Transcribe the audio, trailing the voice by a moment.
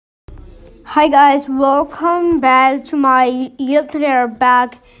Hi guys, welcome back to my YouTube channel.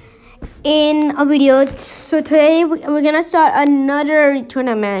 Back in a video. So today we're gonna start another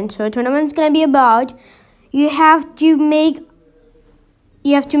tournament. So tournament's gonna be about you have to make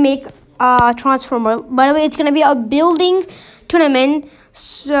a transformer. By the way, it's gonna be a building tournament.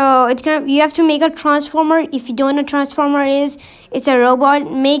 So you have to make a transformer. If you don't know what a transformer is, it's a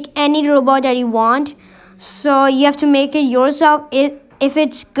robot. Make any robot that you want. So you have to make it yourself. If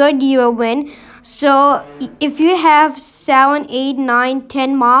it's good, you will win. So if you have 7, 8, 9,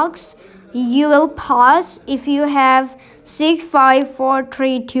 10 marks, you will pass. If you have 6, 5, 4,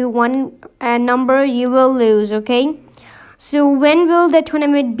 3, 2, 1 number, you will lose. Okay. So when will the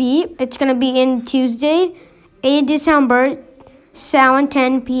tournament be? It's gonna be in Tuesday, 8 December,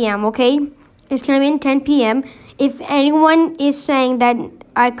 7:10 p.m. Okay, it's gonna be in 10 p.m. If anyone is saying that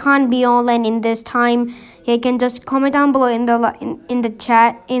I can't be online in this time, you can just comment down below in the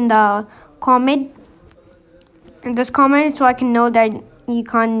chat, in the comment, and just comment so I can know that you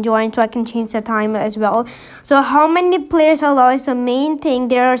can't join, so I can change the time as well. So how many players allowed is the main thing.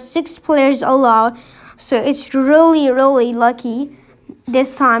 There are 6 players allowed, so it's really lucky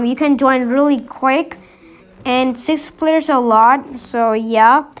this time. You can join really quick, and 6 players a lot. So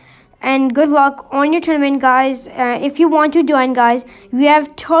yeah, and good luck on your tournament, guys. If you want to join, guys, you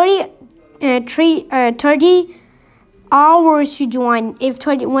have 30 hours to join.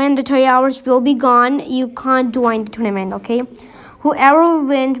 When the 30 hours will be gone, you can't join the tournament. Okay, whoever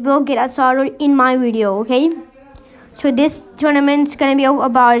wins will get a shout in my video. Okay, so this tournament is gonna be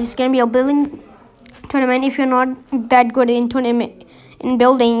it's gonna be a building tournament. If you're not that good in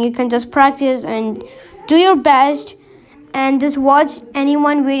building, you can just practice and do your best, and just watch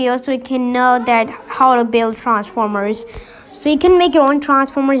anyone video so you can know that how to build transformers. So you can make your own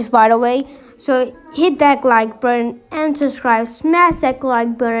transformers, by the way. So hit that like button and subscribe. Smash that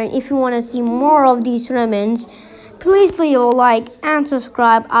like button if you want to see more of these tournaments. Please leave a like and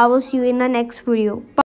subscribe. I will see you in the next video. Bye.